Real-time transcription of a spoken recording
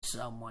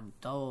Someone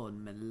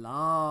told me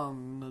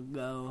long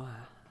ago.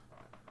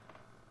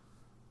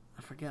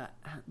 I forgot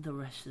the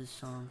rest of the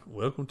song.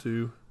 Welcome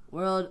to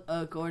World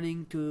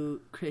According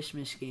to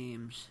Christmas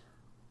Games.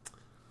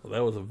 Well,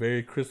 that was a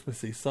very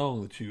Christmassy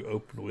song that you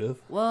opened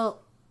with.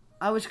 Well,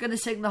 I was going to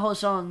sing the whole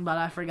song, but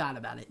I forgot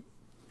about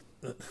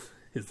it.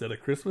 Is that a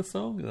Christmas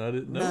song? I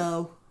didn't know.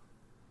 No,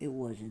 it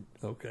wasn't.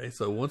 Okay,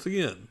 so once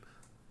again,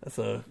 that's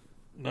a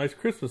nice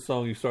Christmas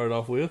song you started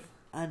off with.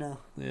 I know.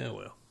 Yeah,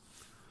 well.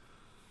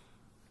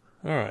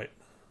 All right.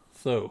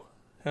 So,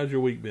 how's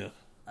your week been?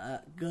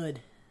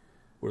 Good.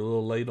 We're a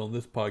little late on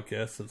this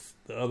podcast since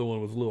the other one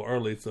was a little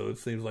early, so it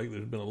seems like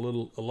there's been a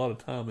lot of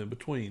time in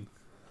between.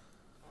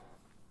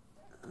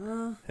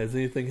 Has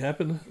anything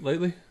happened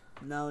lately?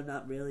 No,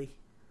 not really.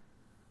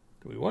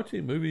 Did we watch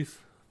any movies?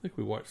 I think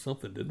we watched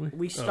something, didn't we?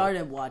 We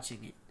started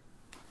watching it.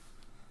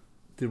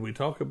 Did we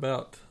talk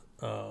about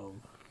what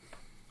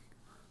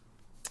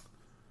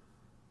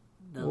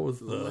was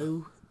the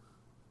Lou?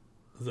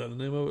 Is that the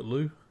name of it,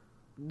 Lou?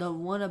 The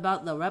one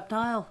about the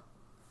reptile?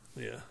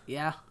 Yeah.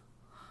 Yeah.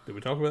 Did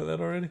we talk about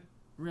that already?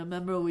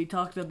 Remember we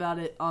talked about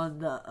it on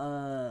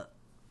the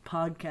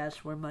podcast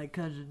where my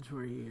cousins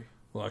were here.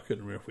 Well, I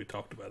couldn't remember if we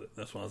talked about it.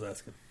 That's what I was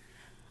asking.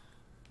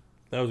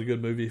 That was a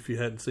good movie. If you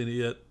hadn't seen it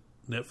yet,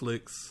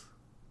 Netflix,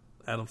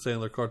 Adam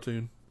Sandler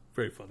cartoon,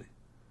 very funny.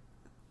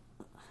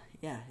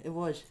 Yeah, it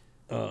was.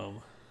 I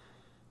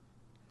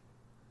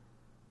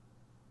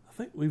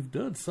think we've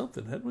done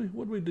something, hadn't we?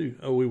 What did we do?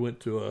 Oh, we went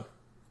to a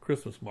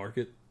Christmas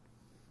market.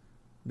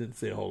 Didn't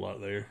see a whole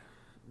lot there.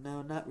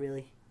 No, not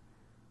really.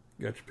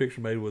 Got your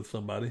picture made with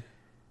somebody.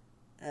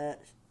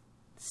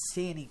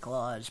 Santa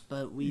Claus,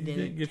 but we you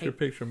didn't get your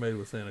picture made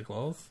with Santa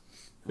Claus.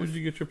 Who did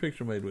you get your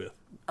picture made with?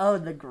 Oh,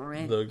 the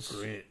Grinch. The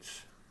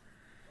Grinch.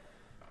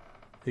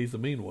 He's the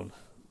mean one,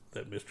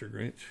 that Mr.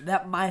 Grinch.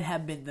 That might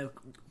have been the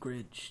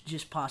Grinch,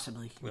 just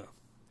possibly. Well,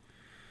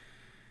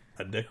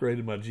 I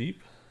decorated my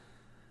Jeep.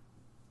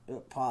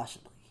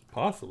 Possibly.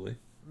 Possibly.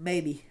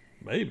 Maybe.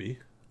 Maybe.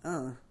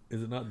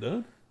 Is it not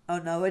done? Oh,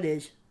 no, it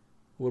is.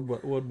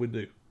 What'd we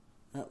do?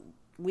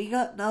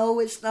 No,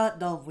 it's not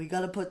done. We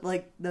gotta put,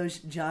 like, those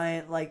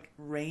giant, like,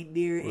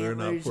 reindeer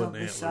antlers on the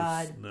antlers.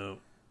 side. No.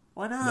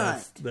 Why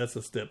not? That's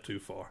a step too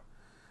far.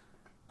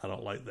 I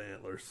don't like the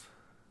antlers.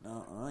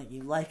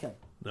 You like them.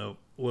 No.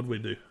 What'd we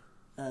do?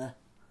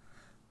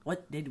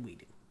 What did we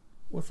do?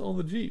 What's on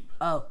the Jeep?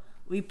 Oh,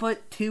 we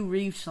put 2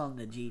 wreaths on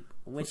the Jeep,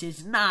 which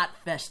is not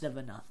festive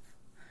enough.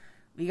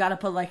 We gotta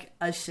put, like,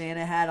 a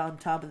Santa hat on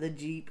top of the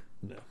Jeep.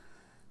 No.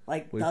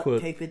 Like, We duct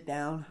put tape it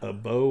down. A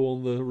bow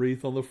on the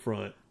wreath on the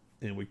front,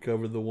 and we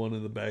covered the one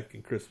in the back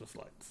in Christmas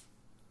lights.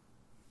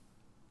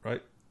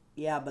 Right?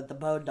 Yeah, but the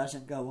bow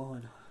doesn't go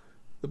on.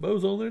 The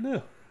bow's on there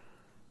now.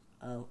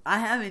 Oh, I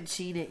haven't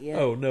seen it yet.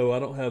 Oh, no, I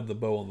don't have the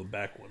bow on the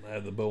back one. I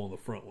have the bow on the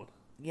front one.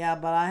 Yeah,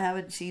 but I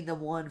haven't seen the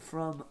one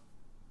from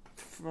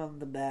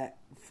the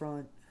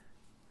front.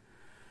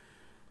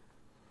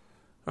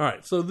 All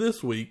right, so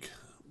this week,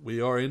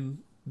 we are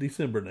in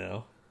December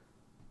now.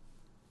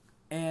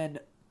 And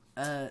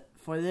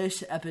for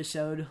this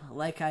episode,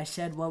 like I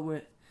said,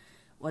 what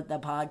the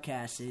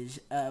podcast is,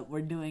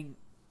 we're doing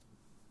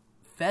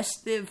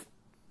festive,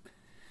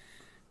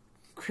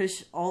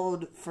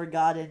 old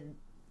forgotten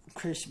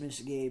Christmas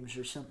games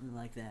or something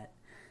like that.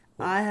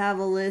 Well, I have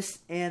a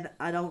list, and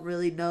I don't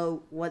really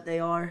know what they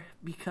are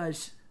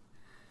because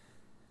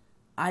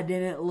I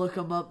didn't look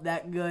them up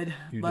that good.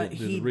 But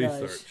he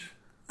does.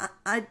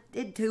 I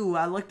did too.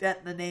 I looked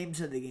at the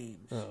names of the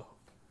games. Oh,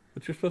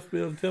 but you're supposed to be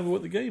able to tell me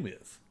what the game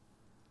is.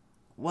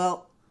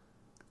 Well,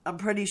 I'm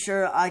pretty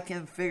sure I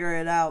can figure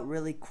it out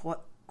really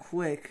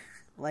quick.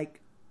 Like,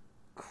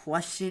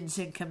 questions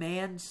and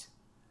commands.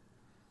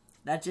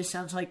 That just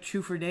sounds like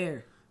Truth or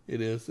Dare.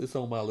 It is. It's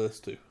on my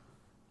list, too.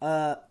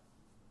 I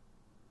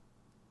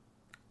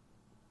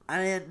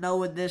didn't know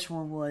what this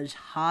one was.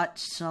 Hot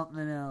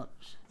something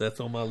else. That's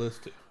on my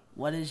list, too.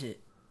 What is it?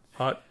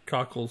 Hot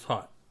Cockles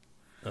Hot.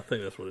 I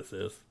think that's what it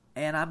says.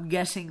 And I'm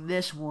guessing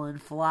this one,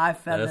 Fly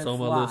Feather That's on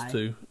Fly. my list,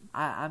 too.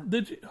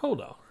 Did you?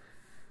 Hold on.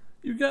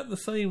 You got the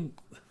same...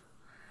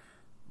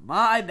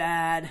 My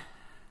bad.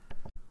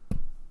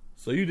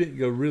 So you didn't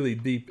go really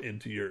deep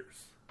into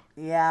yours.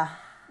 Yeah.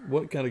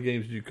 What kind of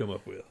games did you come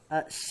up with?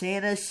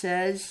 Santa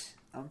Says.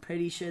 I'm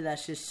pretty sure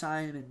that's just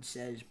Simon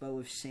Says, but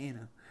with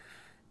Santa.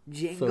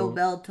 Jingle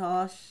Bell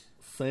Toss.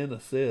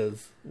 Santa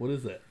Says. What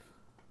is that?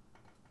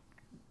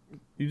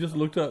 You just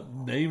looked up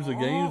names of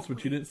games,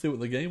 but you didn't see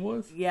what the game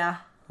was? Yeah.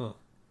 Huh.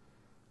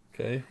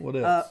 Okay, what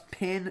else?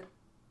 Pin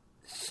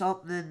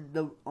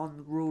something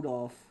on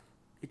Rudolph.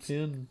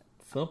 Pin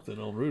something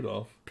on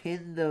Rudolph.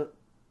 Pin the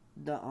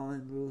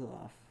on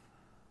Rudolph.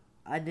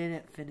 I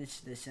didn't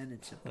finish the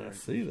sentence. I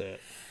see that.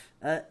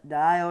 Did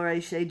I already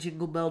say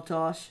Jingle Bell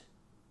Toss?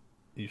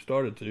 You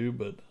started to,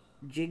 but...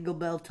 Jingle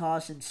Bell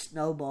Toss and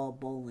Snowball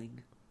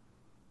Bowling.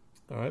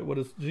 All right, what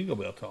is Jingle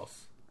Bell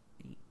Toss?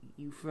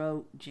 You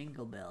throw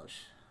jingle bells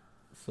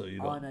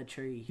on a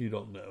tree. You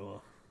don't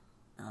know,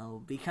 huh?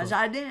 No, because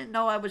I didn't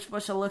know I was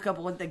supposed to look up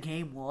what the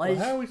game was.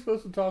 Well, how are we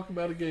supposed to talk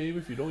about a game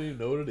if you don't even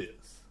know what it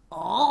is?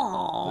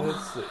 Oh.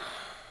 Let's see.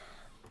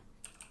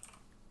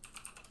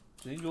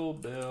 Jingle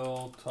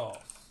bell toss.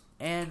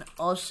 And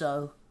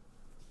also,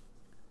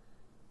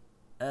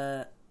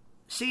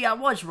 see, I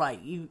was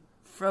right. You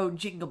throw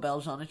jingle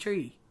bells on a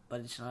tree, but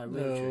it's not a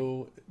real tree.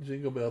 No,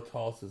 jingle bell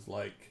toss is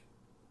like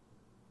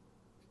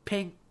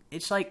Ping.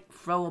 It's like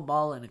throw a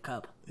ball in a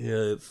cup.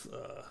 Yeah, it's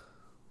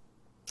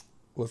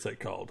what's that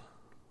called?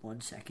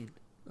 1 second.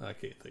 I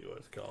can't think of what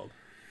it's called.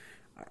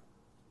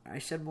 I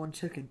said 1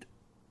 second.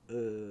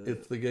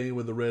 It's the game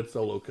with the red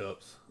solo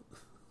cups.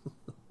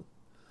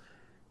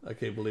 I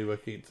can't believe I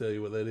can't tell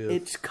you what that is.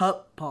 It's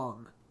cup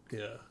pong.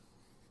 Yeah.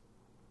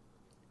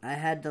 I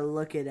had to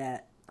look it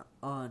at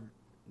on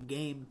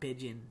Game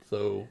Pigeon.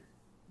 So,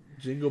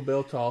 jingle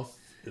bell toss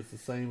is the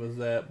same as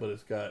that, but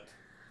it's got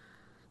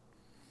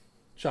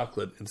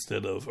chocolate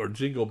instead of, or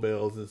jingle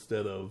bells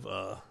instead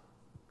of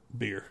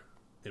beer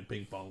and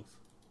ping pongs.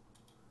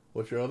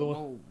 What's your other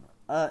one?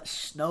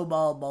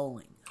 Snowball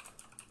bowling.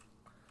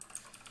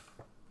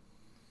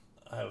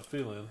 I have a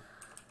feeling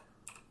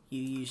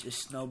You use a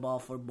snowball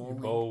for you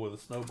bowling. bowl with a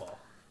snowball.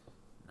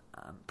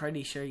 I'm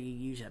pretty sure you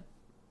use a...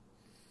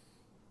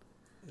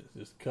 It's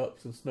just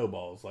cups and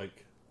snowballs.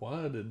 Like,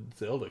 why did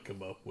Zelda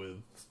come up with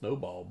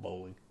snowball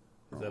bowling?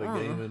 Is that a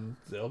game in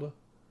Zelda?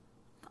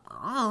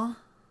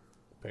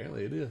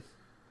 Apparently it is.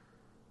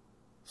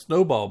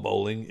 Snowball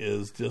bowling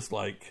is just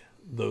like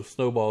those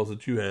snowballs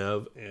that you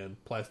have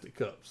and plastic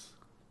cups.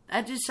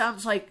 That just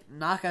sounds like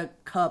knock a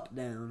cup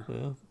down.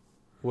 Yeah.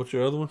 What's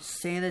your other one?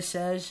 Santa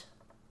Says.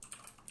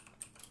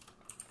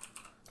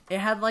 It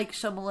had like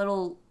some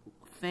little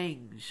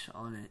things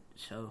on it,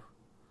 so...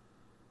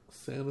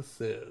 Santa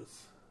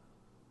Says.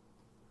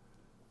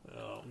 I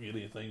don't get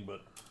anything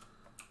but...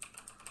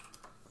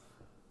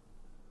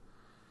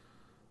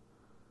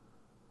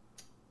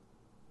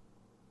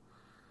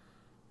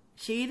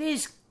 See, it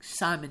is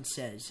Simon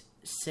Says.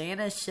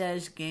 Santa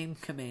Says game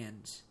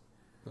commands.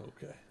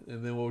 Okay.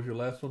 And then what was your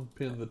last one?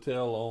 Pin the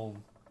tail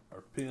on...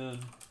 Or pin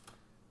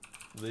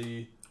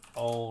the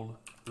on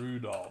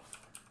Rudolph.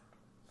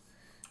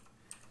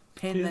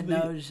 Pin the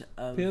nose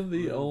of Pin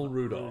the on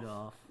Rudolph.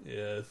 Rudolph.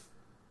 Yes.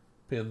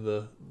 Pin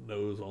the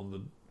nose on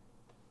the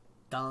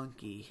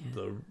Donkey.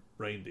 the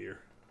reindeer.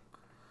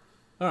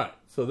 All right,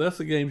 so that's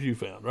the games you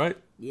found, right?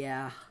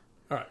 Yeah.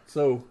 All right,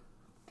 so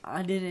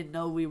I didn't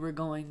know we were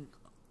going...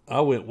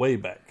 I went way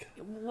back.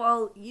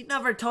 Well, you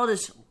never told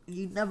us...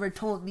 You never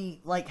told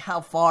me, like, how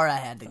far I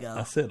had to go.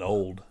 I said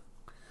old.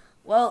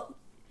 Well,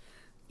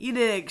 you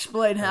didn't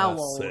explain how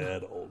old. I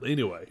said old.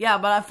 Anyway. Yeah,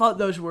 but I thought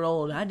those were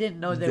old. I didn't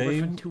know they were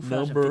Game from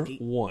number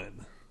 2015.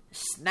 1.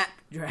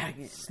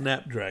 Snapdragon.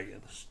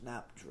 Snapdragon.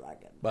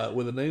 Snapdragon. But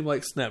with a name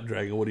like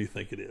Snapdragon, what do you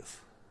think it is?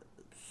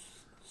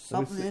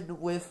 Something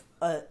with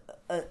a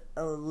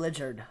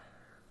lizard.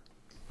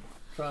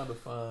 Trying to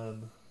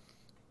find...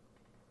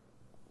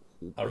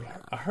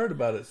 I heard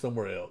about it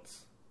somewhere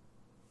else.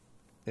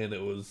 And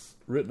it was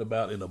written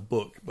about in a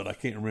book, but I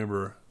can't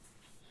remember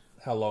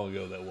how long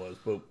ago that was.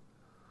 But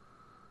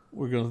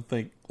we're going to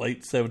think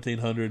late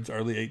 1700s,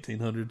 early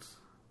 1800s.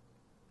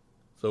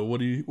 So what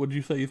did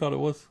you say you thought it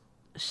was?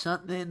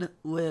 Something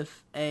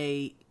with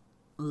a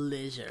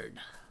lizard.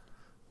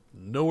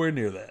 Nowhere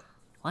near that.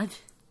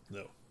 What?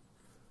 No.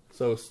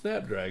 So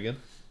Snapdragon,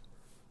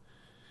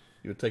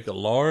 you would take a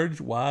large,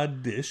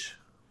 wide dish,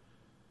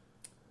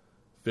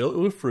 fill it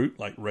with fruit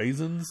like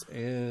raisins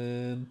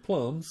and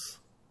plums.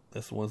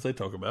 That's the ones they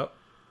talk about.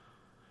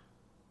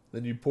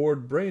 Then you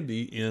poured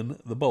brandy in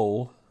the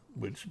bowl,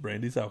 which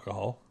brandy's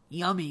alcohol,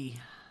 Yummy.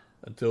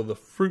 until the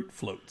fruit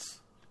floats.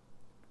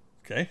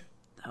 Okay?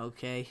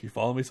 Okay. You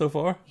follow me so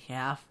far?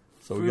 Yeah.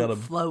 So we got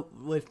float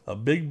with... a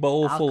big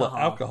bowl full of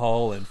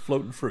alcohol and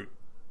floating fruit,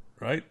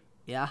 right?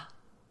 Yeah.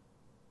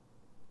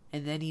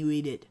 And then you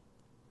eat it.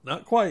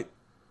 Not quite.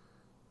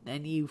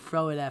 Then you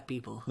throw it at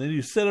people. Then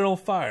you set it on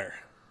fire.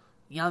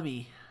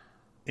 Yummy.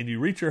 And you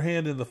reach your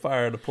hand in the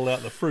fire to pull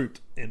out the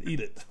fruit and eat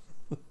it.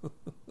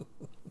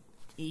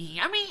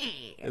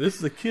 Yummy. And this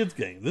is a kid's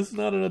game. This is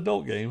not an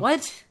adult game.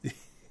 What?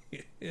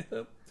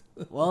 Yep.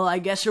 Well, I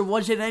guess there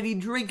wasn't any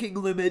drinking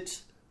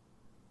limits.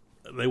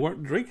 They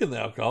weren't drinking the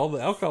alcohol.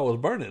 The alcohol was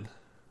burning.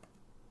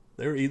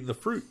 They were eating the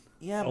fruit.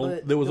 Yeah,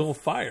 but... That was on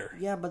fire.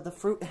 Yeah, but the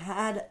fruit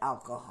had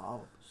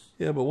alcohol.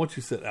 Yeah, but once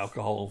you set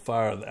alcohol on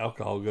fire, the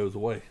alcohol goes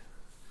away.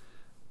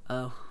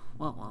 Oh,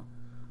 well.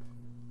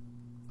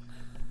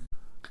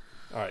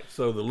 All right,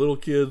 so the little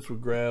kids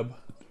would grab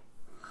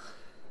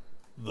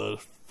the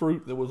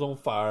fruit that was on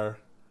fire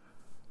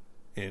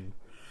and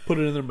put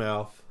it in their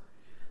mouth.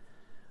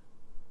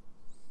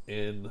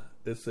 And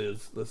it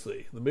says, let's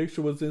see, the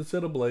mixture was then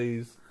set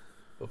ablaze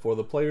before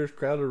the players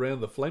crowded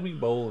around the flaming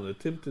bowl and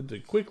attempted to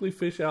quickly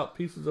fish out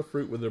pieces of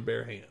fruit with their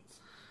bare hands.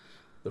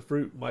 The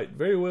fruit might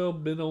very well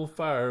have been on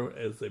fire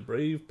as the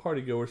brave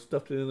partygoers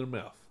stuffed it in their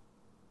mouth.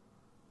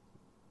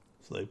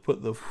 So they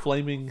put the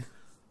flaming...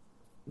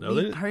 No,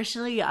 Me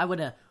personally, I would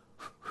have...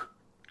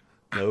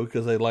 No,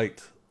 because they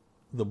liked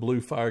the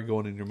blue fire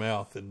going in your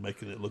mouth and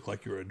making it look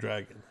like you were a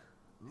dragon.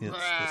 Hence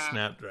the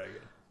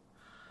Snapdragon.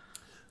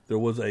 There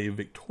was a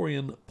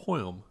Victorian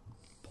poem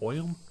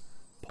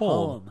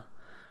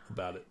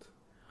about it.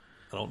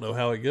 I don't know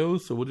how it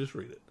goes, so we'll just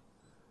read it.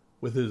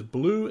 With his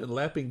blue and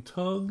lapping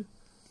tongue,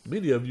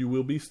 many of you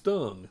will be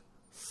stung.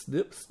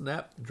 Snip,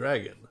 snap,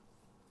 dragon.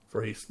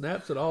 For he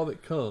snaps at all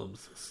that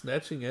comes,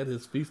 snatching at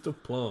his feast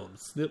of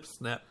plums. Snip,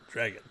 snap,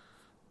 dragon.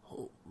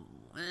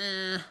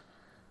 I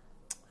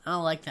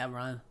don't like that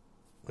rhyme.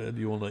 Do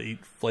you want to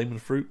eat flaming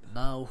fruit?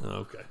 No.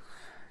 Okay.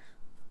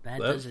 That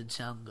doesn't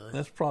sound good.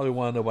 That's probably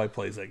why nobody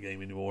plays that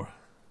game anymore.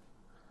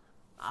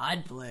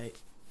 I'd play.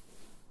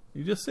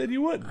 You just said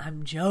you wouldn't.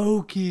 I'm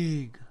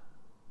joking.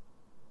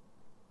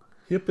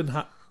 Hip and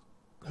hide.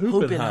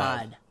 Hoop and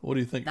hide. What do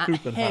you think? Not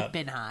Hoop and hip hide.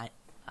 and hide.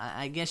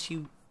 I guess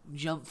you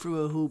jump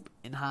through a hoop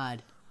and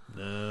hide.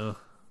 No.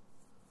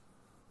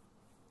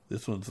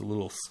 This one's a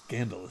little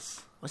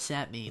scandalous. What's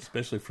that mean?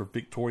 Especially for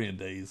Victorian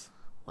days.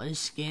 What is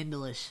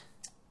scandalous?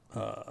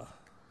 I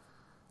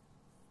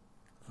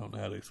don't know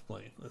how to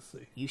explain. Let's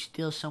see. You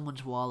steal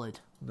someone's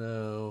wallet.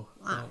 No.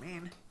 Oh,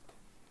 man.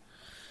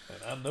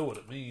 And I know what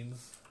it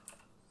means.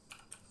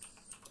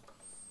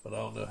 But I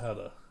don't know how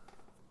to.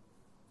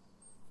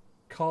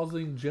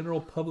 Causing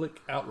general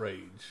public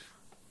outrage.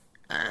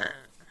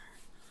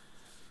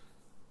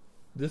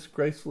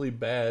 Disgracefully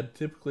bad,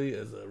 typically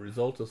as a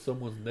result of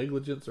someone's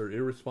negligence or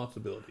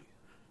irresponsibility.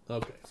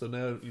 Okay, so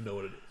now you know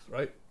what it is,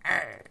 right?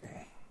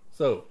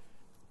 So,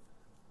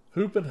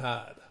 hoop and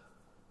hide.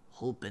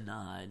 Hoop and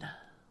hide.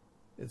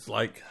 It's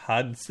like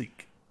hide and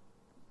seek.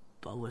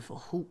 But with a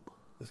hoop.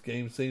 This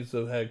game seems to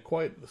have had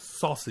quite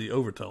saucy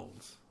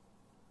overtones.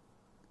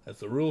 As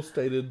the rule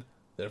stated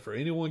that for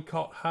anyone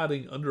caught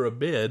hiding under a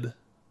bed,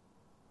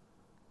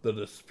 the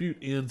dispute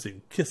ends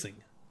in kissing.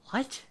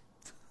 What?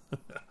 I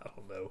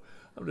don't know.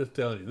 I'm just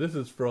telling you. This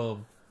is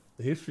from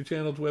the History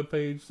Channel's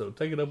webpage, so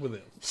take it up with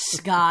them.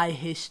 Sky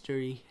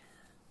History.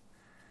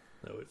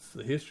 No, it's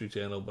the History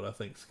Channel, but I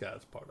think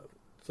Sky's part of it.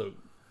 So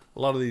a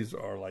lot of these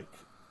are like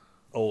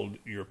old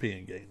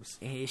European games.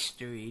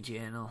 History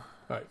Channel.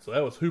 All right, so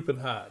that was Hoop and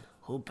Hide.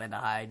 Hoop and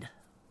hide.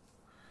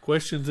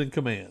 Questions and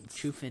commands.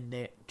 Truth and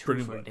dare.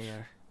 Pretty Truth or much.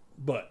 dare.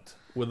 But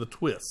with a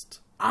twist.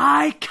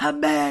 I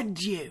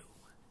command you.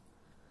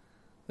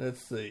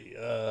 Let's see.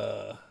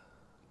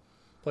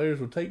 Players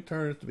will take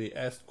turns to be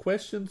asked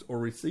questions or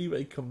receive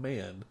a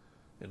command,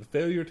 and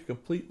failure to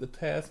complete the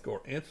task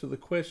or answer the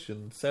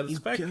question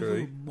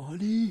satisfactorily You give her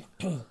money?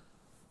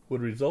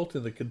 would result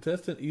in the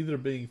contestant either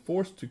being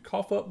forced to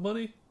cough up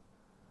money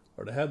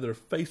or to have their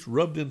face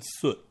rubbed in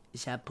soot.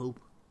 Is that poop?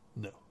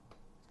 No.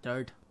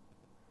 Dirt?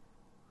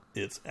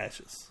 It's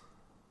ashes.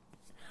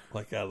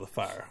 Like out of the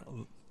fire.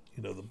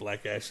 You know, the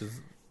black ashes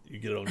you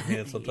get it on your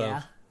hands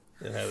sometimes.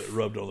 Yeah. And have it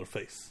rubbed on their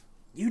face.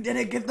 You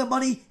didn't give the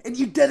money, and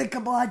you didn't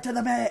comply to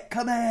the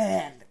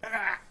command.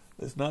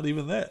 It's not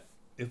even that.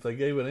 If they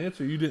gave an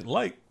answer you didn't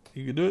like,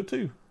 you could do it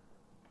too.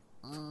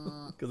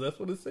 Because that's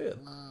what it said.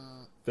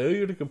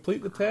 Failure to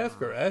complete the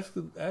task or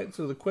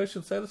answer the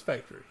question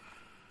satisfactory.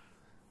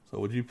 So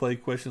would you play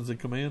questions and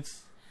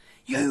commands?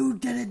 You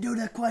didn't do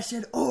the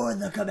question or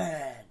the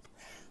command.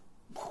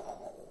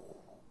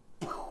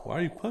 Why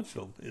are you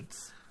punching them?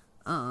 It's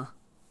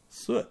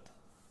soot.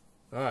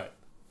 All right.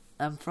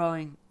 I'm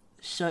throwing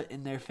soot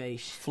in their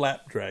face.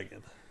 Flap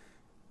dragon.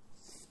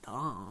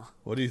 Oh.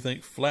 What do you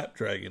think flap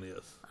dragon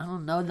is? I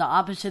don't know. The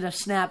opposite of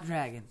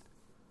snapdragon.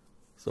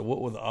 So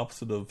what would the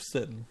opposite of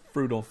setting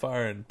fruit on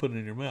fire and putting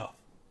it in your mouth?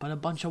 Put a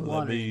bunch of Would that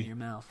water be in your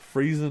mouth.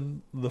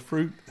 Freezing the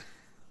fruit?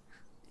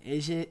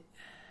 Is it?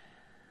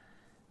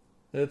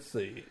 Let's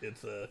see.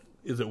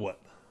 Is it what?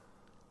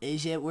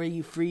 Is it where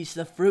you freeze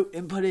the fruit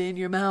and put it in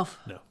your mouth?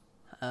 No.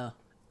 Oh.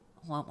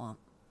 Womp womp.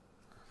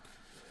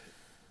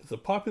 It's a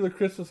popular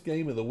Christmas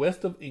game in the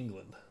west of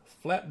England.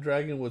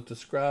 Flapdragon was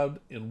described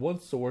in one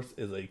source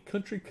as a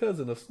country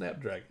cousin of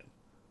Snapdragon.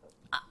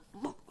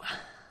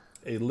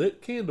 A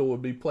lit candle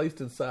would be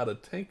placed inside a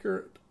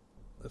tankard,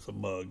 that's a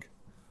mug,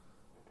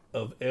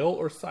 of ale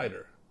or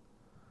cider.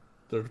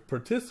 The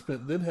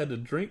participant then had to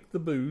drink the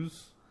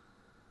booze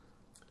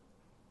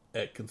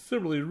at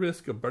considerably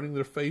risk of burning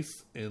their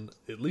face and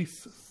at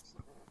least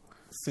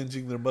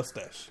singeing their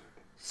mustache.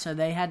 So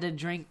they had to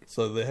drink.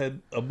 So they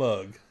had a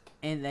mug.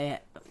 And they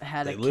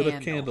had They a lit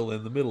candle. a candle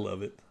in the middle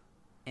of it.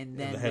 And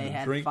then and they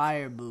had drink.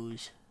 fire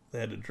booze. They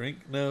had to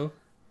drink. No,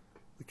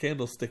 the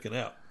candle's sticking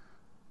out,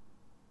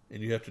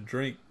 and you have to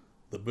drink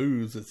the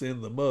booze that's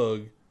in the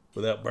mug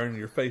without burning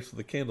your face with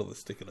the candle that's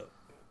sticking up.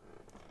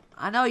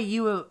 I know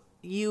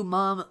you,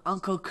 Mom,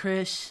 Uncle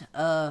Chris,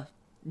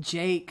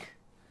 Jake,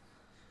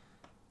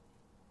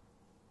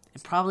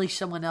 and probably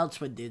someone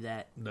else would do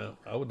that. No,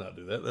 I would not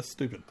do that. That's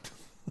stupid.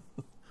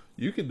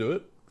 You can do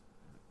it.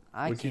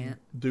 I we can't. can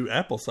do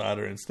apple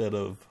cider instead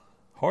of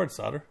hard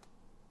cider.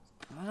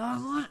 But I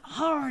want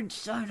hard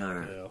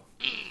cider.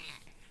 Yeah.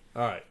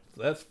 All right,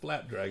 so that's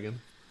Flapdragon.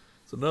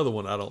 It's another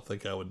one I don't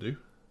think I would do.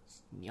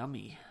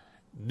 Yummy.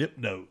 Nip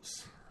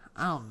nose.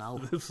 I don't know.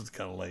 This is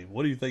kind of lame.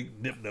 What do you think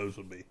nip nose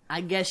would be?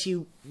 I guess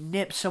you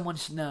nip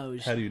someone's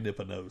nose. How do you nip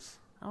a nose?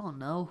 I don't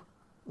know.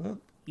 Well,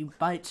 You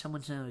bite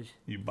someone's nose.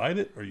 you bite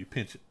it or you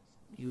pinch it?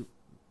 You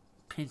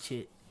pinch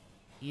it.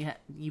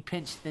 You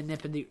pinch the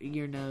nip of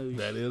your nose.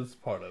 That is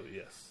part of it,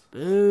 yes.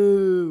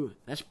 Boo!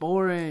 That's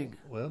boring.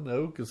 Well,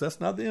 no, because that's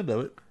not the end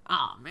of it.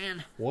 Oh,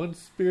 man. One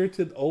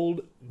spirited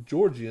old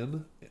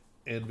Georgian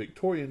and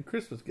Victorian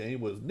Christmas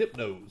game was Nip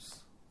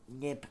Nose.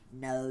 Nip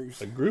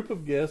nose. A group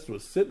of guests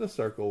would sit in a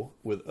circle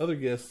with other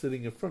guests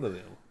sitting in front of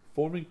them,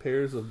 forming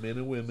pairs of men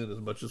and women as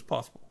much as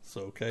possible.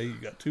 So, okay, you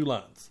got two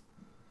lines.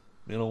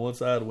 Men on one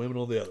side, women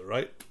on the other,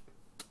 right?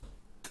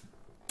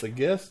 The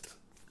guest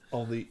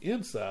on the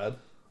inside...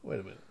 Wait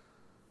a minute.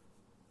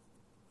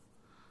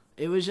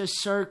 It was a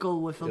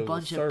circle with a It was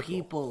bunch a of circle.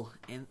 people,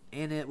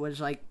 and it was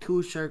like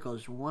two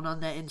circles, one on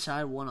the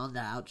inside, one on the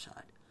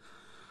outside.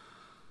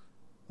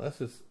 That's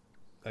just...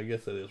 I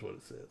guess that is what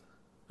it said.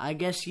 I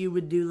guess you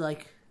would do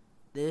like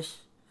this.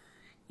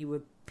 You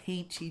would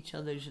pinch each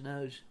other's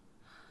nose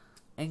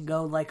and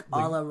go like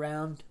all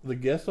around. The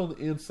guest on the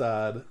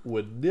inside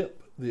would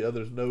nip the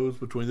other's nose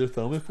between their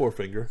thumb and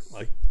forefinger,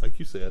 like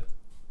you said.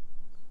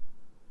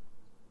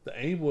 The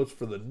aim was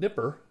for the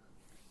nipper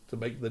to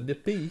make the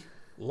nippy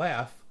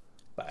laugh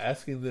by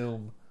asking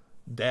them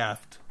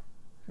daft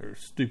or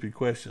stupid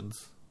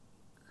questions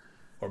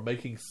or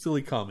making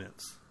silly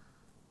comments.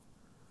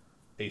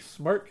 A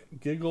smirk,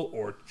 giggle,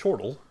 or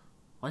chortle,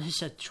 What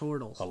is a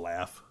chortle? a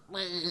laugh,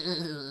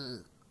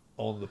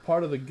 on the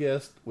part of the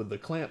guest with the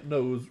clamped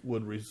nose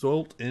would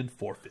result in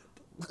forfeit.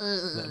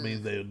 That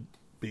means they'd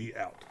be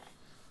out.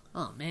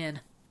 Oh, man.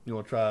 You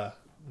want to try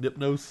nip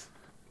nose?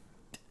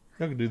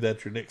 Y'all can do that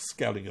at your next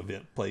scouting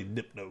event. Play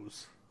nip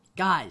nose.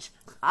 Guys,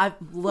 I've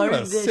We're learned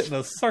gonna this. sit in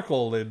a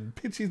circle and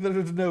pinch each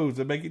other's nose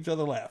and make each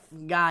other laugh.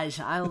 Guys,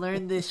 I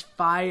learned this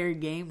fire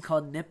game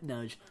called Nip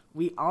Nose.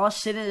 We all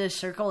sit in a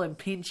circle and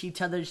pinch each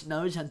other's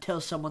nose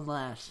until someone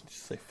laughs. Did you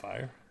say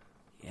fire?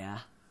 Yeah.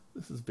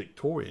 This is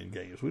Victorian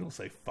games. We don't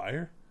say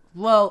fire.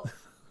 Well,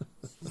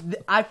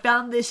 I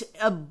found this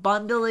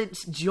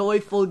abundance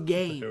joyful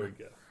game. There we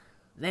go.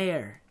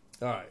 There.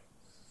 All right.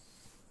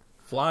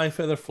 Fly,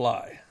 feather,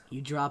 fly.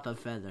 You drop a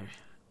feather.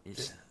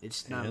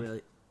 It's not And?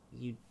 really...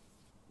 You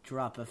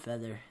drop a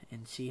feather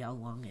and see how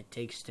long it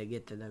takes to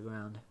get to the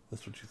ground.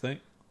 That's what you think?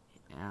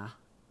 Yeah.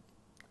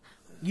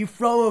 You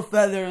throw a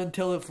feather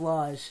until it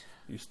flies.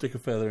 You stick a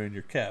feather in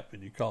your cap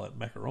and you call it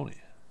macaroni.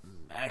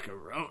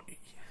 Macaroni.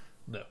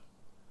 No.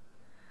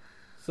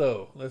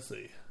 So, let's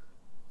see.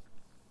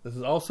 This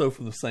is also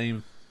from the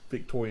same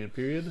Victorian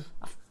period.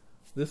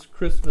 This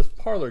Christmas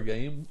parlor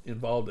game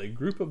involved a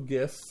group of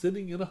guests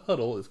sitting in a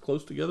huddle as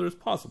close together as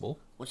possible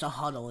What's a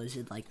huddle? Is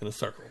it like in a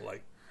circle,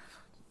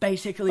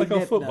 basically like on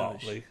Nip football.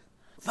 Nose?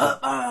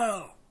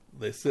 Football!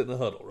 They sit in a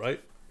huddle,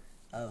 right?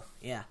 Oh,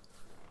 yeah.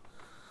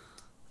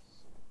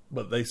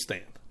 But they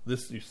stand. You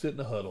sit in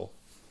a huddle.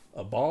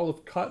 A ball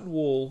of cotton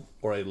wool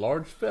or a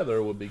large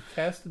feather would be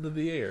cast into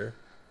the air,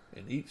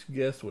 and each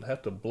guest would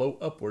have to blow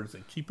upwards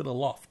and keep it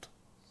aloft.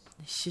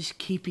 It's just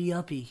keepy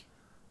uppy.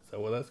 Is that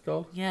what that's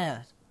called?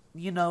 Yeah.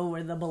 You know,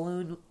 where the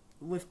balloon,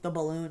 with the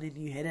balloon and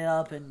you hit it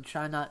up and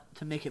try not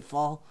to make it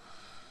fall.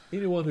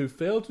 Anyone who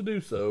failed to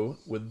do so,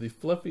 with the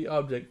fluffy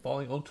object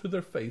falling onto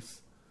their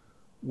face,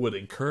 would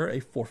incur a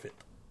forfeit.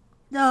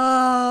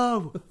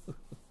 No!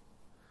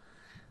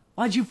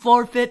 Why'd you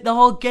forfeit the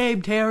whole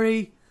game,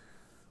 Terry?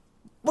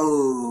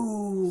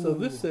 Boo! So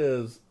this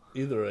says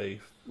either a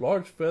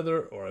large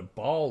feather or a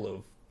ball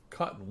of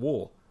cotton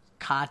wool.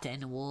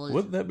 Cotton wool.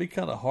 Wouldn't that be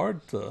kind of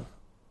hard to...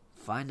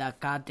 Find out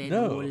cotton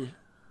No. wool.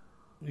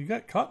 You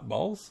got cotton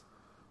balls.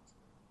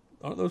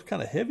 Aren't those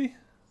kind of heavy?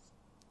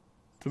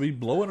 To be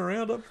blowing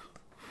around up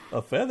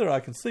a feather, I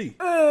can see.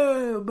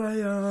 Oh,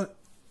 my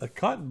A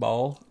cotton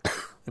ball,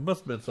 it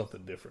must have been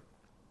something different.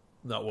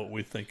 Not what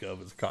we think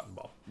of as a cotton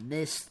ball.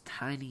 This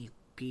tiny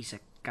piece of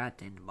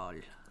cotton ball.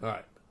 All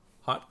right.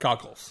 Hot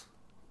cockles.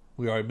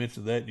 We already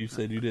mentioned that. You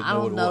said you didn't I know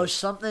what don't it know, was.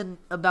 something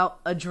about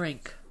a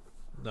drink.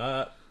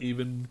 Not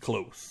even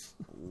close.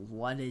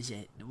 What is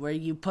it? Where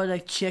you put a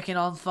chicken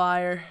on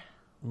fire?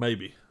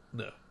 Maybe.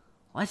 No.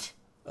 What?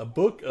 A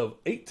book of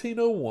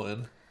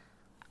 1801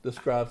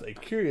 describes a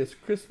curious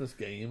Christmas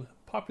game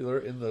popular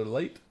in the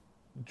late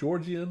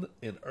Georgian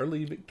and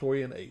early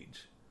Victorian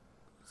age.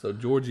 So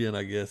Georgian,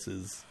 I guess,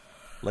 is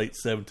late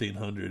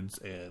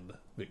 1700s and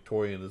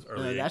Victorian is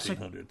early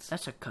 1800s.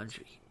 That's a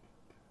country.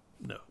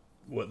 No.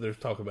 What they're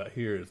talking about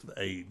here is the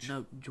age.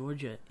 No,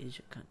 Georgia is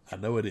a country. I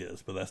know it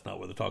is, but that's not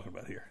what they're talking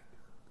about here.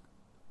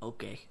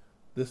 Okay.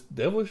 This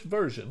devilish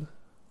version,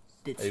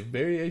 It's, a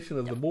variation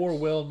of the more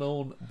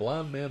well-known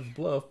Blind Man's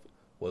Bluff,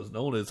 was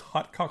known as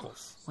hot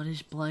cockles. what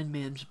is blind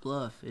man's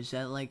bluff? Is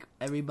that like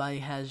everybody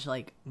has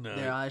like No.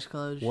 their eyes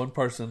closed? One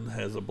person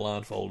has a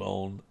blindfold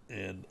on,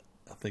 and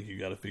I think you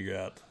got to figure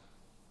out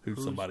who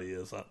somebody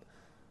is.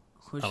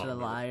 Who's I don't the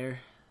remember. liar?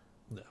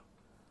 No.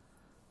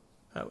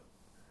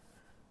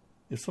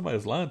 If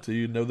somebody's lying to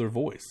you, know their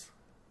voice.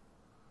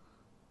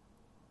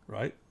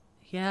 Right?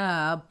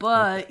 Yeah,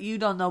 but you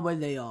don't know where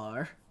they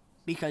are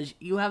because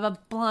you have a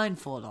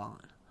blindfold on.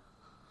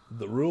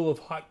 The rule of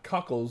hot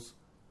cockles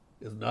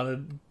is not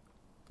a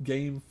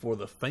game for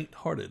the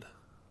faint-hearted.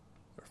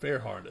 Or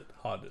fair-hearted.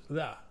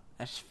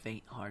 That's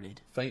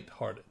faint-hearted.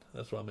 Faint-hearted.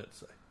 That's what I meant to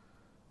say.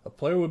 A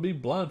player would be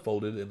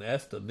blindfolded and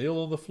asked to kneel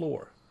on the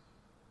floor.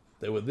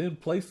 They would then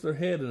place their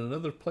head in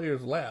another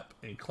player's lap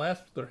and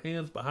clasp their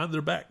hands behind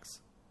their backs.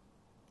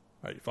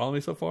 All right, you follow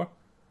me so far?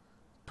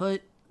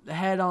 Put the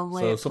head on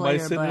So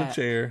somebody's sitting back. in a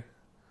chair.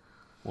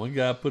 One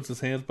guy puts his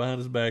hands behind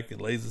his back and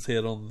lays his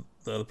head on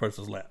the other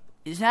person's lap.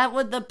 Is that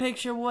what the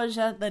picture was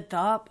at the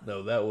top?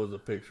 No, that was a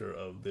picture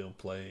of them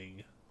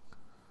playing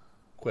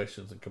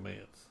questions and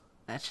commands.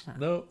 That's not.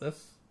 No,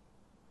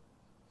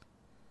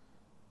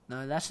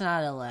 that's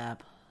not a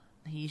lap.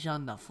 He's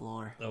on the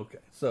floor. okay.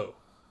 So,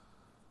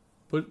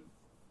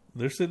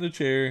 they're sitting in a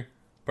chair.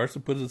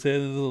 Person puts his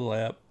head into the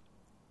lap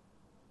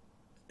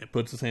and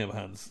puts his hand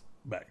behind his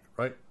back,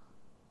 right?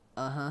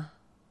 Uh-huh.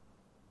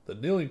 The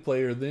kneeling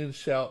player then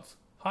shouts,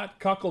 "Hot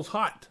cockles,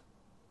 hot!"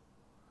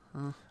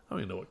 Huh. I don't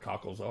even know what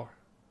cockles are.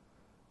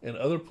 And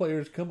other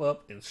players come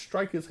up and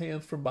strike his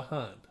hands from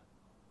behind.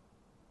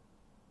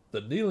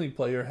 The kneeling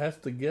player has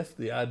to guess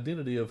the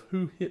identity of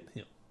who hit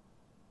him.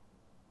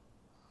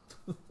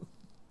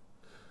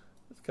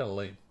 It's kind of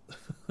lame.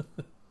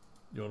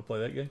 You want to play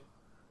that game?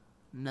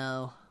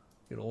 No.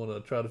 You don't want to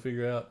try to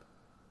figure out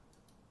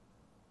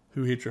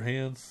who hit your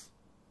hands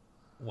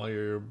while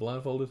you're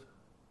blindfolded?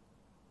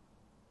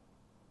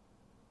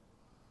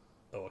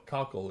 Oh, a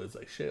cockle is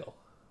a shell.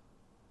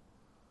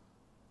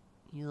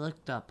 You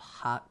looked up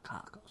hot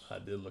cockles. I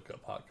did look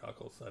up hot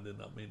cockles. I did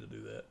not mean to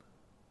do that.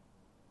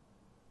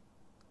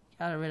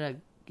 Gotta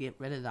get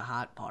rid of the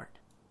hot part.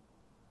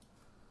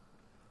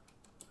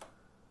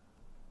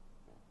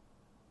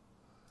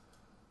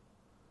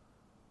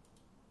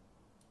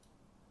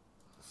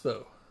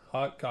 So,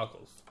 hot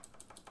cockles.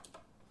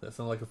 That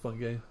sound like a fun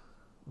game?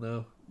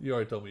 No? You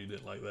already told me you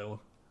didn't like that one.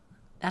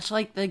 That's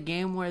like the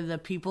game where the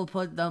people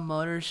put the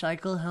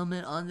motorcycle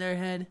helmet on their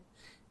head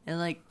and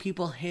like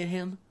people hit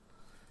him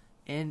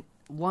and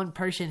one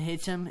person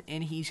hits him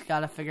and he's got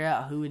to figure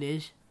out who it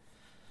is.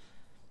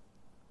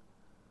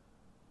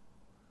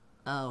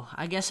 Oh,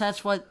 I guess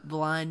that's what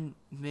Blind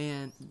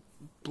Man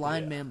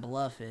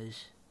Bluff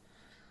is.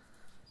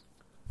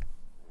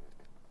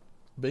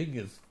 Bing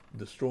is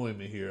destroying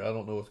me here. I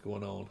don't know what's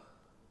going on.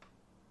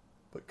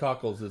 But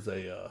cockles is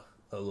a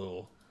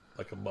little,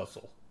 like a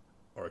mussel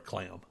or a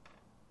clam.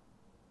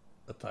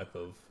 A type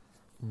of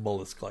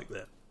mollusk like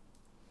that.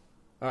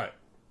 All right.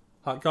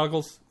 Hot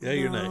cockles? Yeah,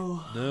 you're nay.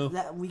 No.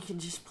 That we can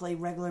just play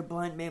regular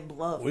Blind Man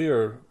Bluff. We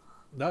are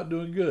not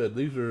doing good.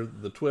 These are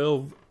the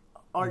 12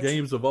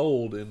 games of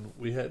old, and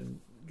we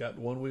hadn't got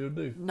one we would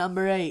do.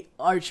 Number 8,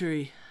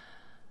 archery.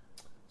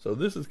 So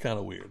this is kind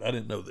of weird. I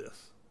didn't know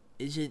this.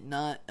 Is it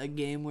not a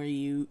game where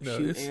you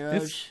shoot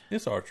arrows?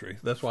 It's archery.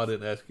 That's why I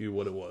didn't ask you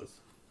what it was.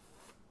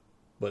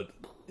 But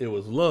it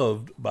was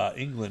loved by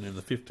England in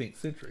the 15th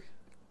century.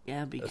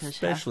 Yeah, because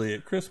especially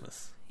at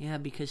Christmas. Yeah,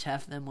 because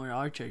half of them were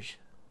archers.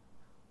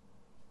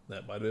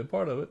 That might have been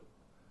part of it.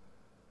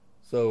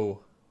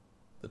 So,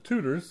 the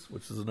Tudors,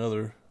 which is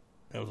that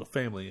was a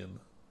family in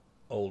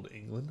Old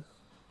England,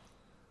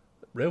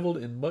 reveled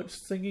in much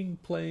singing,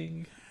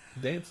 playing,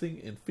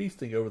 dancing, and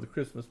feasting over the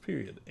Christmas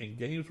period, and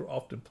games were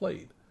often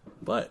played.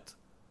 But,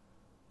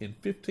 in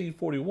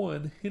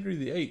 1541, Henry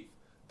VIII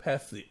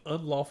passed the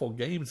Unlawful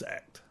Games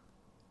Act,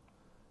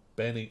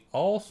 banning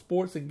all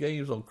sports and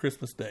games on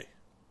Christmas Day,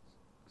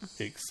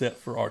 except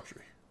for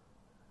archery.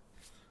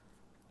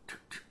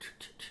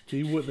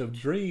 He wouldn't have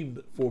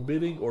dreamed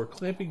forbidding or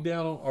clamping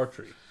down on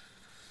archery.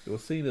 It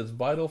was seen as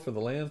vital for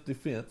the land's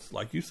defense,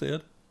 like you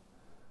said,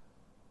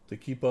 to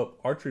keep up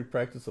archery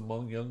practice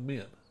among young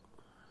men.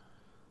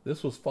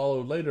 This was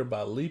followed later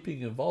by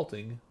leaping and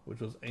vaulting, which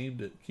was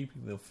aimed at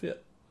keeping them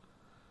fit.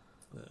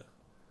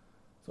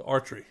 So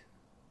archery.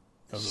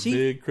 That was a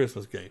big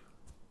Christmas game.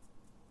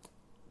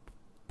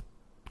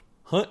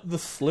 Hunt the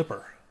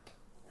slipper.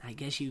 I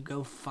guess you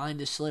go find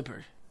a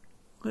slipper.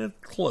 That's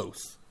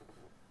close.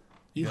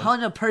 You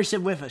hunt a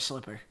person with a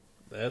slipper.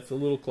 That's a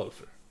little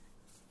closer.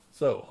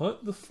 So,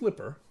 hunt the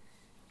slipper.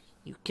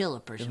 You kill a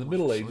person in the with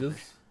Middle a Ages, slipper.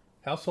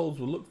 households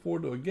would look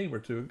forward to a game or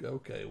two.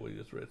 Okay, we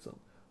just read something.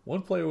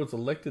 One player was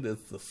elected as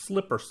the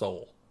slipper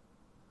soul,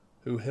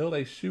 who held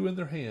a shoe in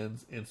their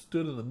hands and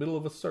stood in the middle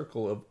of a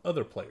circle of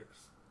other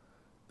players.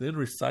 Then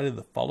recited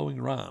the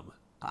following rhyme.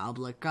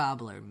 Cobbler,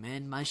 cobbler,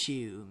 mend my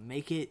shoe.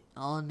 Make it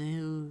all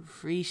new.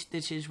 3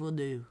 stitches will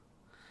do.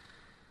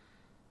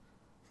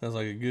 Sounds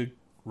like a good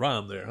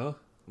rhyme there, huh?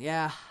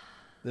 Yeah.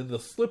 Then the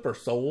slipper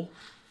soul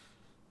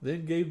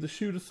then gave the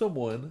shoe to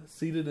someone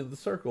seated in the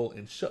circle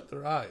and shut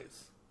their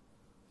eyes.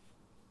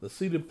 The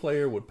seated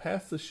player would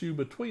pass the shoe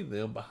between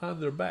them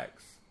behind their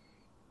backs.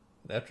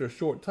 And after a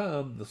short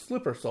time, the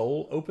slipper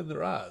soul opened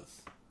their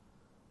eyes.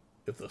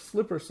 If the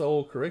slipper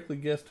soul correctly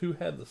guessed who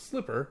had the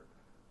slipper,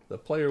 the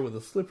player with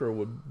the slipper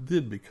would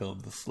then become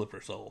the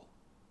slipper soul.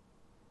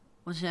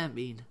 What's that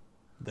mean?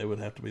 They would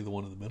have to be the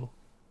one in the middle.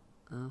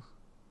 Oh.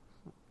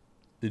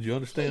 Did you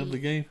understand the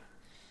game?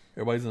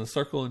 Everybody's in a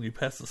circle and you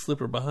pass the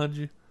slipper behind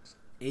you?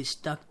 It's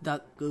duck,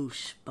 duck,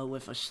 goose, but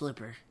with a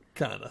slipper.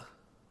 Kinda.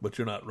 But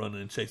you're not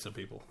running and chasing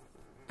people.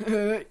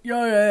 You're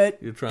right.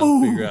 You're trying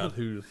to figure out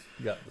who's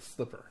got the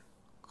slipper.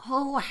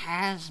 Who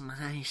has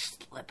my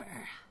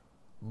slipper?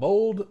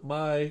 Mold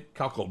my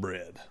cockle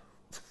bread.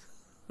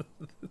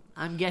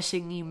 I'm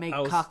guessing you make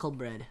cockle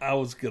bread. I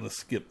was going to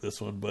skip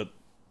this one, but...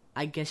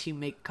 I guess you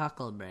make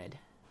cockle bread.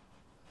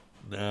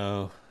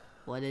 No.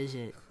 What is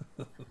it?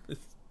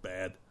 It's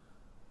bad.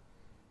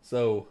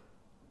 So,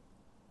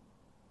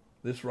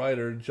 this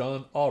writer,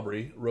 John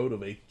Aubrey, wrote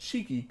of a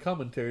cheeky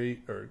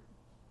commentary, or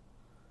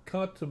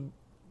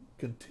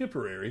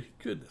contemporary,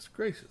 goodness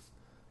gracious,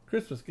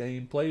 Christmas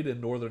game played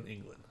in northern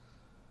England.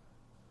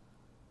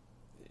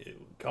 It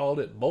called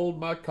it Mold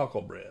My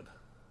Cockle Bread.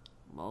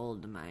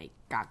 Mold my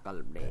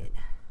cockle bread.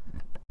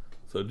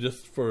 So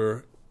just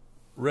for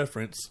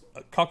reference,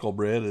 a cockle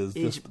bread is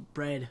just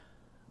bread.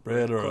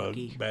 Bread or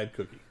cookie. A bad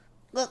cookie.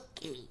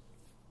 Cookie.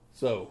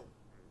 So,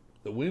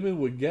 the women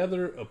would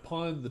gather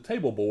upon the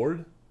table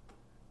board,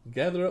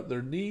 gather up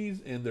their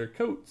knees and their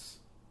coats,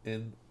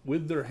 and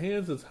with their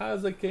hands as high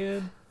as they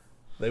can,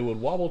 they would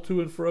wobble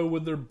to and fro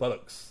with their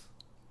buttocks,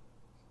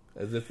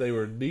 as if they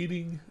were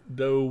kneading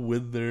dough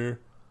with their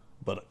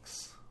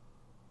buttocks.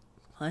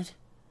 What?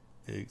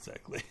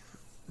 Exactly.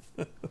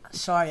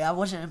 Sorry, I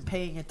wasn't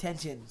paying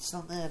attention.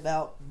 Something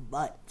about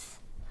butts.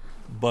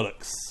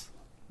 Buttocks.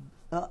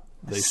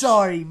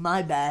 Sorry,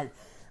 my bad.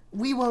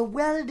 We were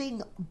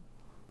welding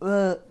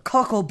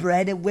cockle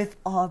bread with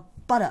our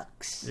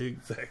buttocks.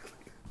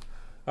 Exactly.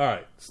 All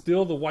right,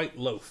 steal the white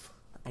loaf.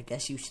 I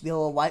guess you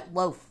steal a white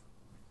loaf.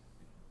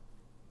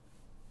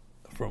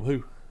 From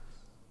who?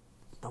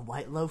 The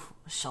white loaf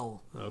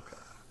soul. Okay.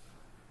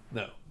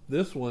 No,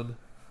 this one,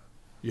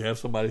 you have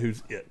somebody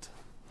who's it,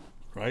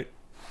 right?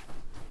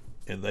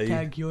 And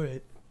Tag, you're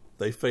it.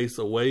 They face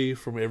away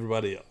from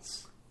everybody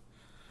else.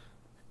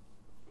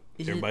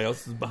 Everybody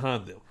else is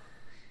behind them.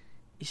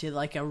 Is it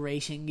like a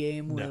racing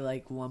game where No.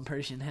 like one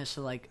person has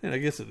to like? And I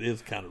guess it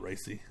is kind of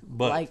racy,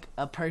 but like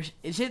a person.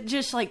 Is it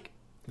just like?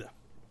 No.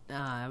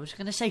 I was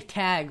gonna say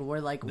tag, where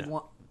like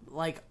one,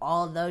 like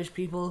all of those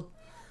people,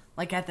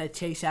 like have to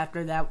chase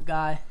after that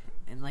guy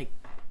and like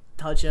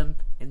touch him,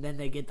 and then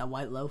they get the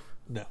white loaf.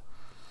 No.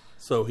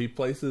 So he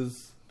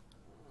places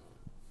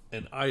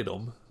an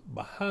item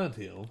behind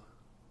him,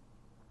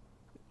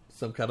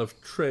 some kind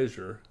of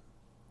treasure.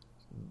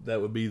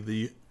 That would be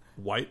the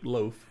white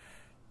loaf.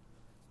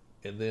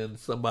 And then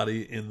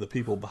somebody and the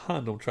people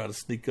behind them try to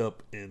sneak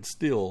up and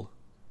steal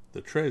the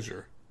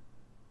treasure.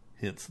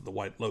 Hence the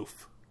white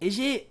loaf. Is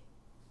it?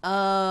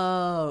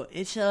 Oh,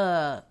 it's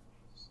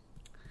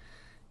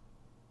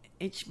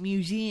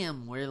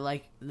museum where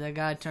like the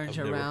guy turns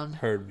I've around.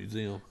 Never heard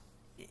museum.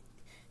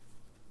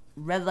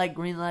 Red light,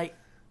 green light.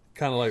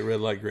 Kind of like red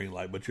light, green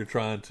light, but you're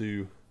trying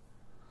to...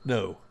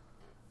 No.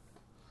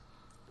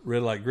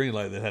 Red light, green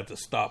light, they have to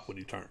stop when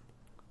you turn.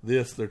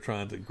 This, they're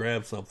trying to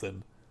grab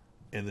something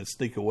and then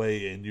sneak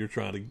away, and you're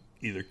trying to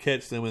either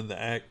catch them in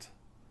the act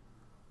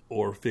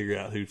or figure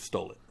out who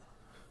stole it.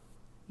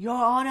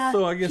 Your Honor,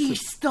 So I guess he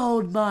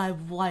stole my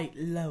white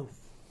loaf.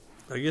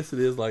 I guess it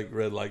is like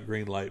red light,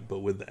 green light, but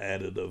with the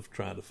added of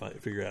trying to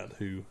figure out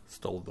who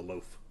stole the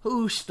loaf.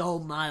 Who stole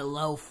my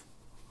loaf?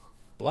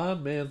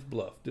 Blind Man's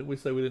Bluff. Didn't we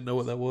say we didn't know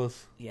what that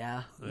was?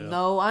 Yeah. Yeah.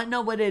 No, I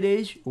know what it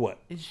is. What?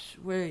 It's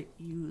where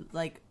you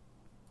like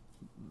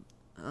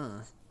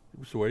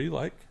So where you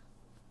like?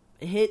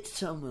 hit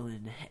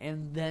someone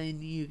and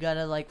then you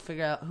gotta like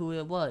figure out who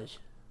it was.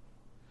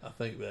 I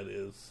think that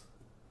is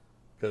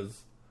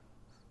because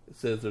it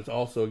says there's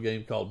also a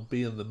game called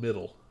Be in the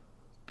Middle.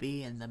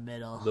 Be in the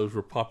middle. Those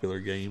were popular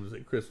games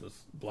at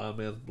Christmas. Blind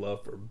Man's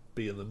Bluff or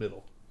Be in the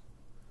Middle.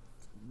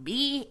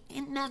 Be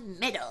in the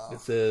middle. It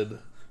said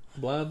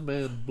Blind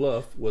Man's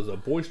Bluff was a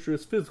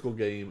boisterous physical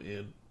game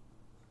in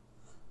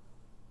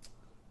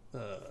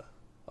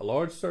a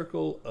large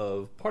circle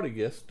of party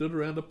guests stood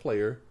around a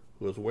player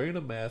who was wearing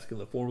a mask in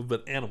the form of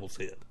an animal's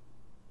head,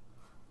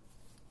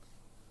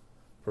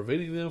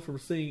 preventing them from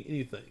seeing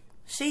anything.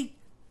 See?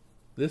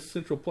 This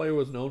central player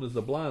was known as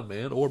the blind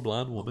man or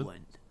blind woman.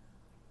 One.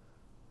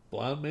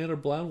 Blind man or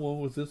blind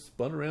woman was then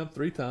spun around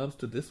 3 times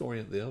to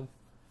disorient them.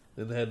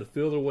 Then they had to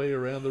feel their way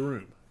around the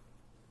room.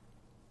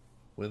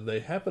 When they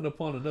happened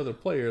upon another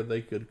player,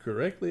 they could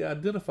correctly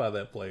identify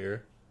that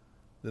player.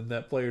 Then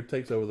that player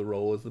takes over the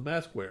role as the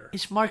mask wearer.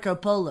 It's Marco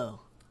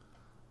Polo.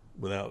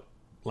 Without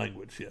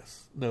language,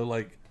 yes. No,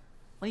 like...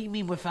 What do you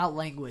mean without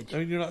language? I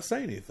mean, you're not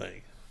saying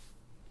anything.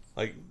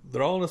 Like,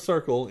 they're all in a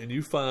circle, and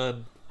you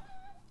find...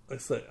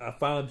 Let's say, I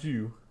find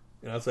you,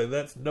 and I say,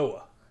 that's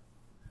Noah.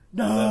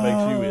 No. And that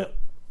makes you it.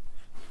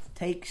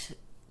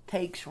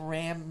 Takes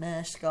Ram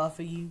mask off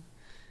of you.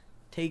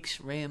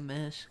 Takes Ram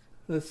mask.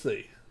 Let's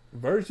see.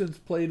 Versions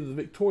played in the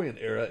Victorian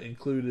era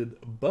included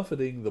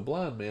buffeting the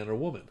blind man or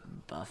woman.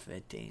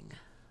 Buffeting.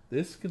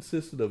 This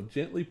consisted of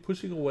gently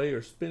pushing away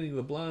or spinning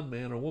the blind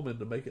man or woman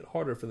to make it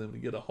harder for them to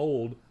get a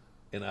hold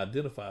and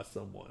identify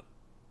someone.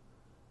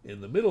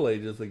 In the Middle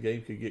Ages, the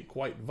game could get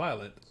quite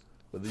violent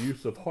with the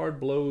use of hard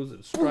blows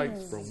and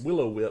strikes from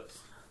willow whips.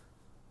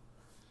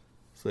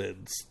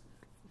 Said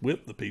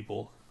whip the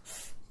people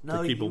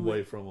to keep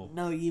away from them.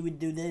 No, you would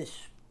do this.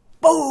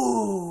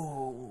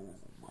 Boom!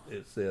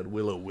 It said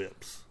willow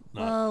whips.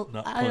 Well,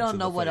 not I don't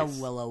know punch what in a the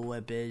face. willow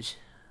whip is.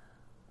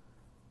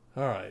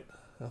 All right.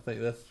 I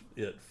think that's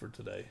it for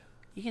today.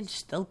 You can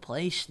still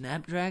play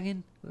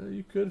Snapdragon. Well,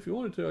 you could if you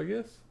wanted to, I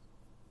guess.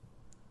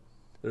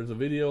 There's a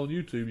video on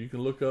YouTube. You can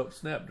look up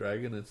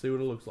Snapdragon and see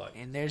what it looks like.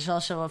 And there's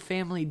also a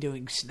family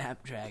doing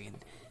Snapdragon.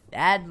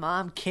 Dad,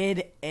 Mom,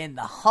 kid, and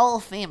the whole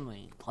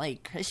family play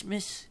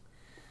Christmas.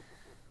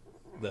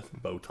 That's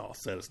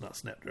Botoss. That is not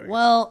Snapdragon.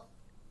 Well,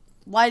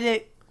 why did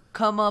it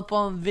come up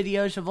on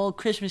videos of old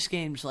Christmas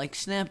games like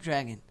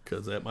Snapdragon?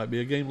 Because that might be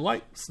a game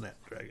like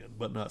Snapdragon,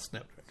 but not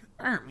Snapdragon.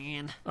 Oh,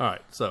 man. All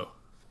right, so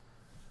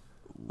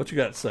what you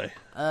got to say?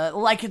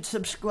 Like and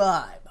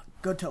subscribe.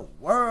 Go to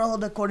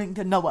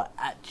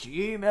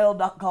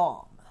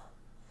worldaccordingtonoah@gmail.com.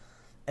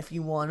 If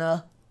you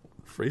wanna.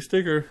 Free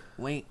sticker.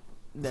 Wait,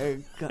 there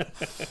go.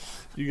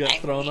 You got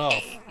thrown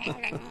off.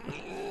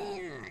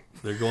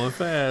 They're going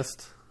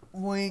fast.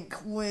 Wink,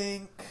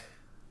 wink.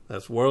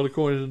 That's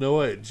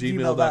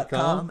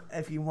worldaccordingtonoah@gmail.com.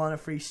 If you want a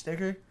free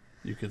sticker.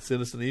 You can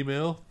send us an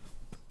email.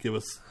 Give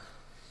us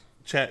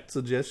chat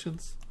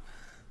suggestions.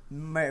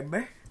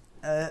 Remember,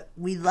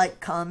 we like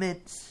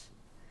comments.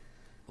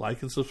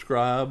 Like and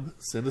subscribe.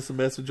 Send us a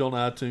message on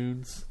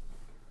iTunes.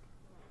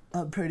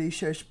 I'm pretty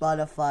sure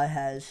Spotify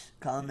has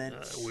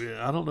comments.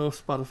 I don't know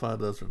if Spotify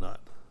does or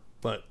not.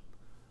 But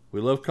we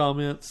love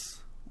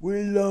comments.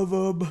 We love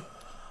them.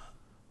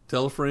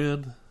 Tell a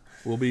friend.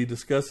 We'll be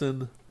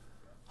discussing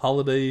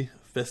holiday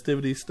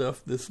festivity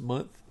stuff this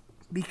month.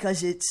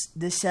 Because it's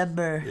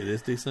December. It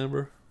is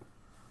December.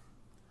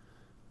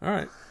 All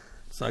right.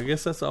 So I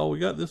guess that's all we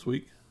got this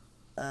week.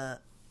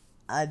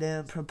 I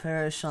didn't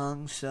prepare a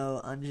song,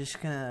 so I'm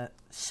just gonna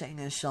sing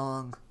a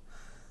song.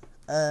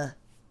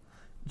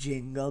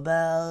 Jingle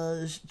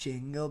bells,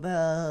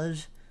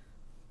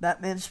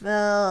 Batman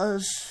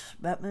smells,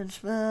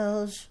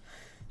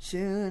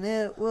 soon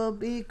it will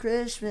be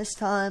Christmas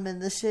time in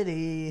the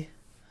city.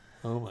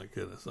 Oh my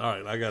goodness. All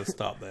right, I gotta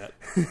stop that.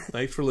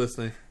 Thanks for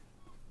listening.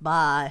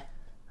 Bye.